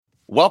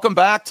Welcome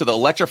back to the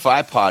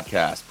Electrify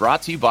Podcast,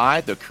 brought to you by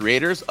the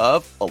creators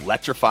of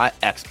Electrify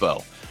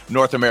Expo,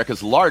 North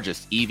America's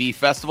largest EV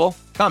festival,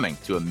 coming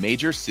to a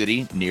major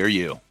city near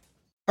you.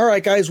 All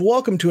right, guys,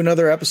 welcome to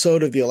another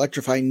episode of the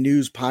Electrify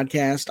News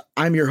Podcast.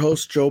 I'm your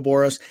host, Joe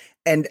Boris,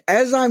 and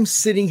as I'm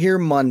sitting here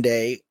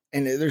Monday,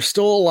 and there's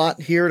still a lot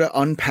here to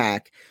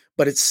unpack,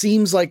 but it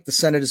seems like the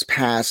Senate has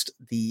passed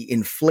the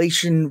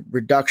Inflation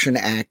Reduction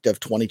Act of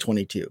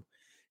 2022.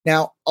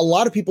 Now, a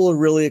lot of people are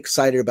really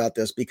excited about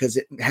this because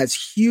it has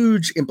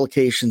huge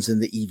implications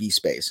in the EV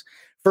space.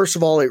 First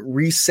of all, it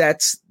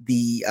resets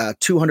the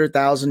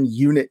 200,000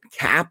 unit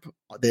cap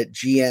that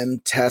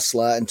GM,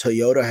 Tesla, and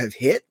Toyota have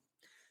hit.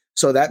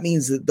 So that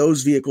means that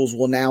those vehicles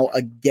will now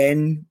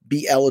again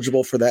be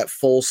eligible for that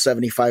full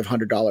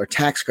 $7,500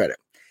 tax credit.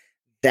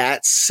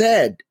 That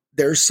said,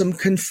 there's some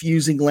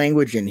confusing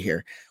language in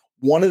here.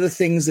 One of the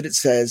things that it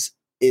says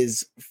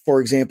is,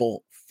 for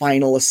example,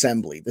 final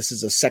assembly. This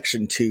is a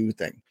Section 2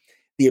 thing.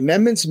 The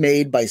amendments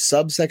made by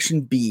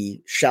subsection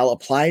B shall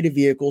apply to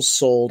vehicles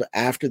sold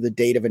after the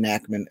date of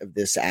enactment of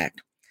this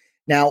act.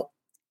 Now,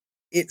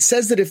 it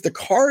says that if the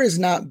car is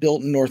not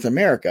built in North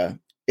America,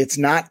 it's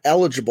not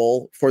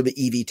eligible for the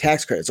EV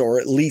tax credits, or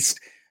at least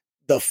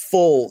the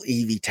full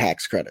EV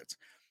tax credits.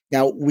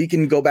 Now, we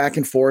can go back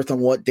and forth on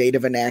what date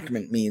of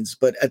enactment means,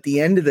 but at the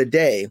end of the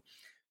day,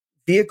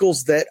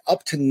 vehicles that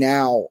up to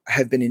now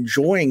have been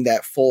enjoying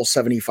that full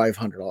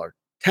 $7,500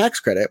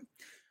 tax credit,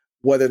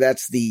 whether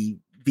that's the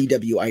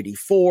VW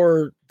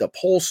ID4, the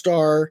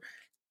Polestar,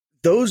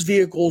 those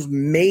vehicles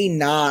may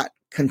not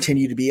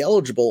continue to be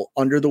eligible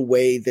under the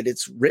way that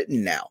it's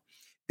written now.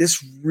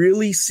 This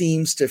really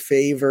seems to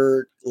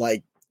favor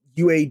like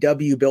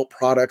UAW built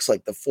products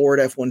like the Ford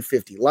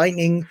F-150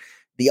 Lightning,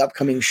 the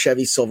upcoming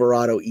Chevy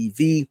Silverado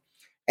EV,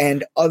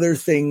 and other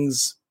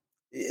things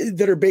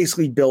that are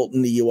basically built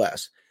in the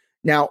US.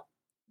 Now,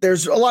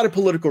 there's a lot of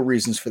political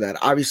reasons for that.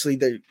 Obviously,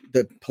 the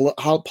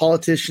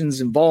politicians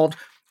involved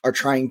are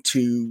trying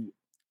to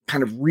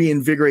kind of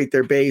reinvigorate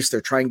their base.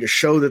 They're trying to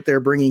show that they're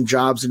bringing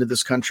jobs into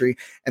this country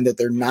and that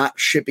they're not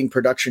shipping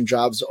production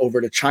jobs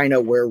over to China,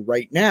 where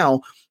right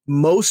now,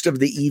 most of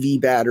the EV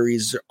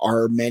batteries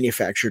are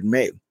manufactured and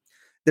made.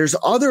 There's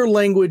other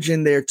language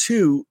in there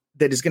too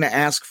that is going to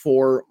ask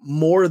for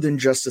more than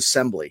just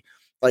assembly.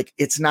 Like,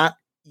 it's not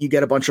you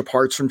get a bunch of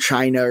parts from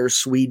China or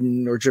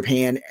Sweden or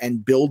Japan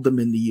and build them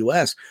in the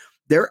US.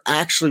 They're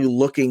actually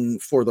looking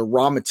for the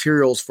raw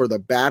materials for the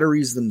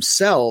batteries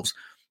themselves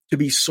to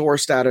be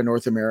sourced out of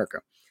North America.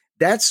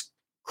 That's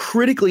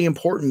critically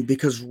important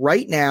because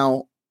right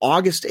now,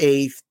 August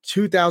 8th,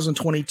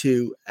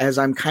 2022, as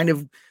I'm kind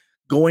of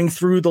going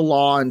through the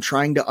law and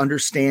trying to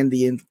understand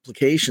the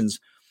implications,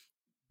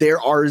 there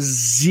are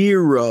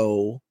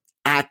 0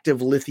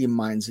 active lithium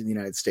mines in the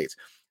United States.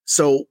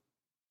 So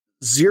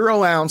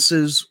 0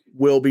 ounces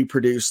will be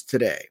produced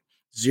today.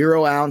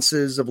 0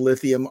 ounces of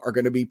lithium are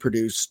going to be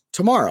produced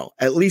tomorrow,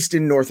 at least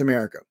in North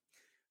America.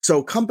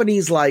 So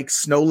companies like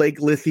Snow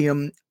Lake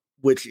Lithium,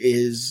 which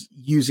is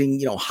using,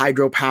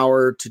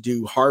 hydropower to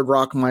do hard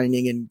rock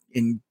mining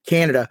in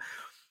Canada,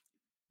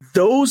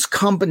 those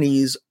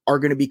companies are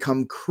going to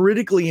become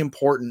critically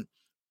important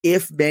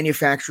if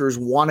manufacturers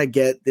want to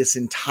get this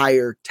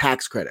entire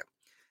tax credit.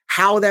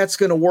 How that's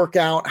going to work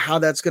out, how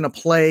that's going to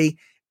play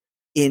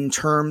in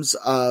terms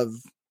of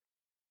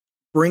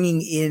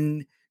bringing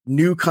in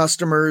new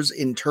customers,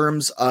 in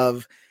terms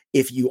of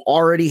if you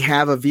already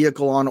have a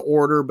vehicle on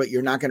order, but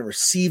you're not going to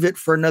receive it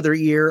for another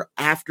year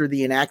after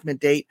the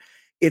enactment date,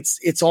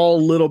 it's all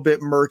a little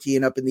bit murky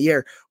and up in the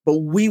air. But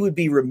we would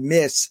be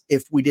remiss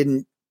if we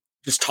didn't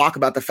just talk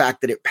about the fact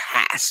that it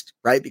passed,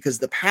 right? Because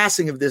the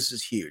passing of this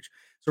is huge.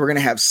 So we're going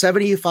to have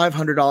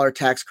 $7,500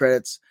 tax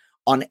credits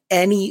on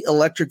any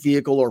electric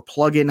vehicle or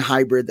plug-in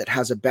hybrid that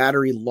has a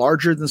battery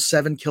larger than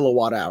 7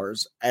 kilowatt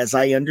hours, as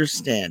I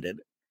understand it.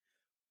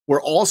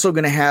 We're also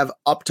going to have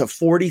up to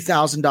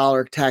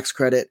 $40,000 tax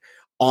credit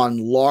on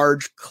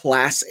large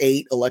Class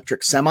 8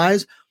 electric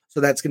semis.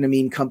 So that's going to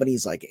mean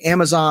companies like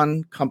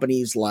Amazon,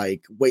 companies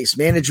like Waste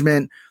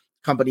Management,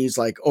 companies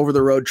like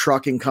over-the-road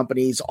trucking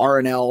companies,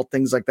 R&L,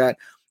 things like that.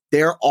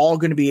 They're all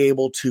going to be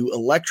able to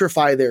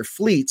electrify their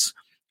fleets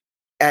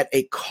at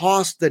a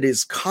cost that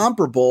is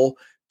comparable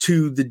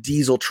to the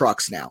diesel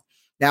trucks now.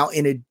 Now,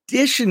 in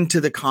addition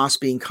to the cost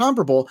being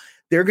comparable,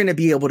 they're going to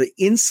be able to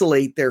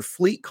insulate their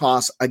fleet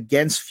costs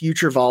against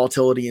future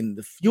volatility in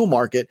the fuel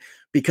market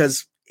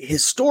because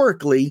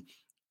historically,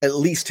 at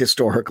least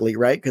historically,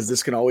 right? Because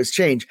this can always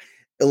change.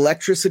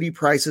 Electricity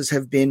prices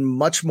have been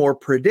much more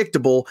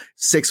predictable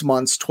 6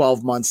 months,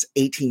 12 months,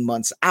 18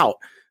 months out.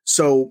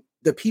 So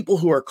the people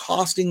who are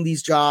costing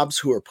these jobs,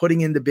 who are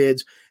putting in the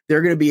bids,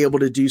 they're going to be able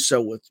to do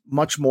so with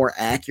much more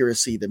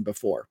accuracy than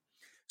before.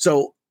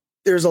 So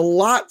there's a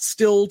lot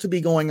still to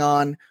be going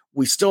on.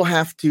 We still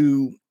have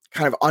to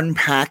kind of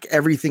unpack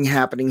everything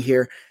happening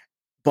here.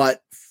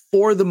 But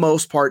for the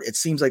most part, it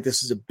seems like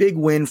this is a big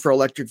win for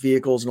electric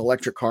vehicles and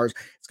electric cars.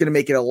 It's going to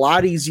make it a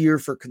lot easier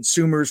for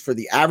consumers, for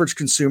the average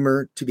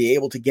consumer to be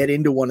able to get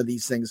into one of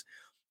these things.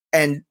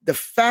 And the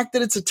fact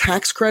that it's a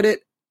tax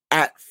credit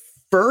at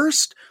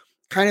first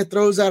kind of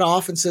throws that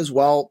off and says,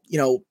 well,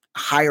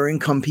 higher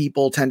income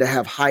people tend to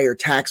have higher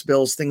tax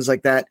bills, things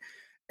like that.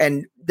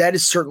 And that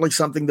is certainly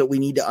something that we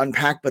need to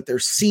unpack. But there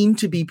seem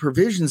to be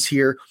provisions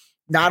here,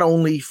 not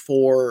only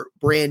for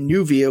brand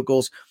new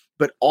vehicles,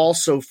 but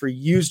also for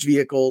used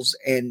vehicles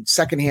and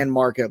secondhand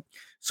market.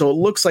 So it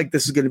looks like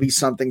this is going to be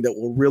something that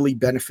will really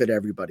benefit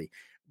everybody.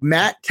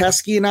 Matt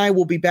Teske and I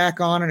will be back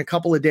on in a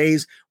couple of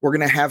days. We're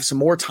going to have some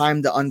more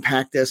time to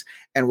unpack this,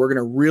 and we're going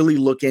to really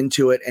look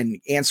into it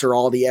and answer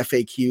all the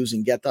FAQs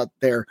and get that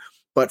there.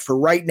 But for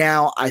right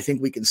now, I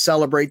think we can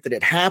celebrate that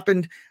it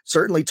happened.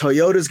 Certainly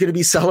Toyota is going to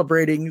be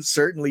celebrating.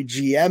 Certainly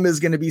GM is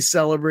going to be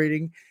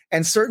celebrating,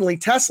 and certainly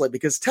Tesla,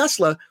 because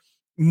Tesla,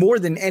 more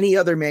than any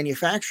other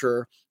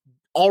manufacturer,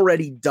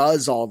 already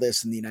does all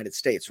this in the United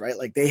States, right?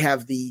 Like they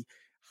have the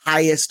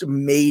highest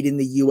made in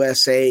the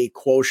USA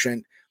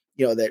quotient,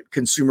 that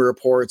Consumer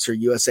Reports or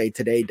USA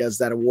Today does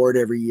that award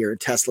every year.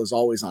 Tesla's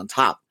always on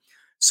top.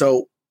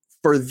 So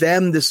for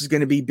them, this is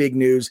going to be big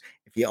news.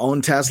 If you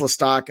own Tesla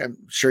stock, I'm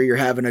sure you're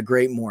having a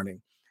great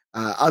morning.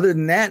 Other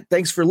than that,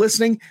 thanks for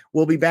listening.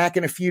 We'll be back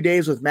in a few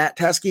days with Matt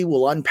Teske.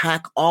 We'll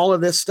unpack all of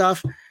this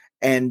stuff.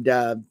 And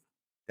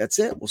that's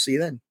it. We'll see you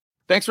then.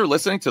 Thanks for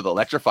listening to the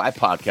Electrify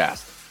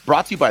podcast,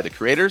 brought to you by the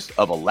creators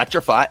of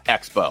Electrify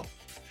Expo.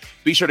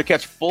 Be sure to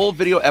catch full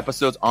video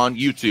episodes on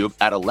YouTube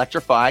at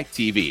Electrify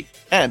TV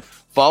and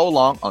follow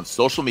along on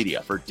social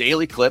media for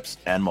daily clips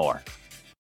and more.